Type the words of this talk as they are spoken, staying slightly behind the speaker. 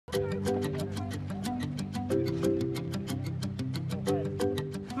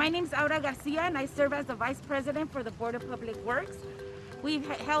My name's Aura Garcia, and I serve as the Vice President for the Board of Public Works. We've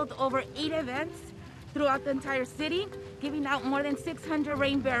held over 8 events throughout the entire city, giving out more than 600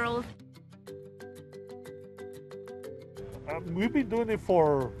 rain barrels. We've been doing it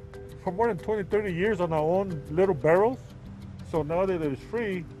for more than 20, 30 years on our own little barrels. So now that it's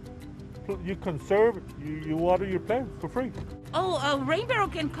free, you conserve, you water your plants for free. Oh, a rain barrel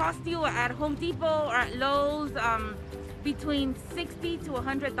can cost you at Home Depot or at Lowe's between $60 to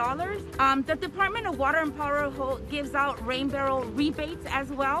 $100. The Department of Water and Power gives out rain barrel rebates as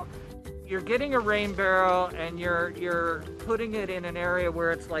well. You're getting a rain barrel and you're putting it in an area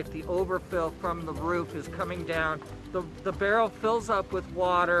where it's like the overfill from the roof is coming down. The barrel fills up with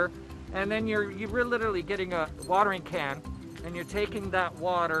water, and then you're literally getting a watering can, and you're taking that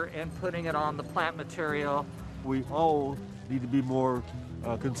water and putting it on the plant material. We all need to be more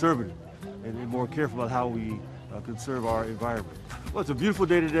conservative and more careful about how we conserve our environment. Well, it's a beautiful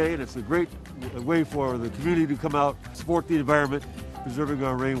day today, and it's a great way for the community to come out, support the environment, preserving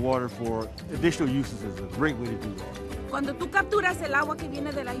our rainwater for additional uses is a great way to do that. Cuando tú capturas el agua que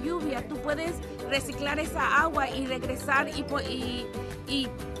viene de la lluvia, tú puedes reciclar esa agua y regresar y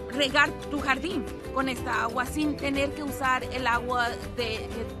regar tu jardín con esta agua sin tener que usar el agua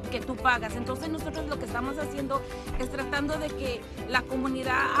que tú pagas. Entonces nosotros lo que estamos haciendo es tratando de que la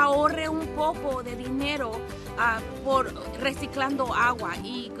comunidad ahorre un poco de dinero por reciclando agua,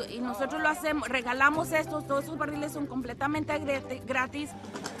 y nosotros lo hacemos, regalamos todos esos barriles son completamente gratis.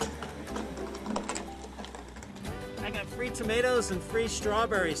 I got free tomatoes and free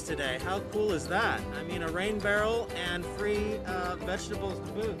strawberries today. How cool is that? I mean, a rain barrel and free vegetables and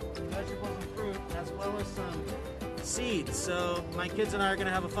fruit, as well as some seeds. So my kids and I are going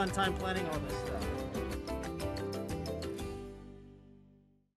to have a fun time planting all this stuff.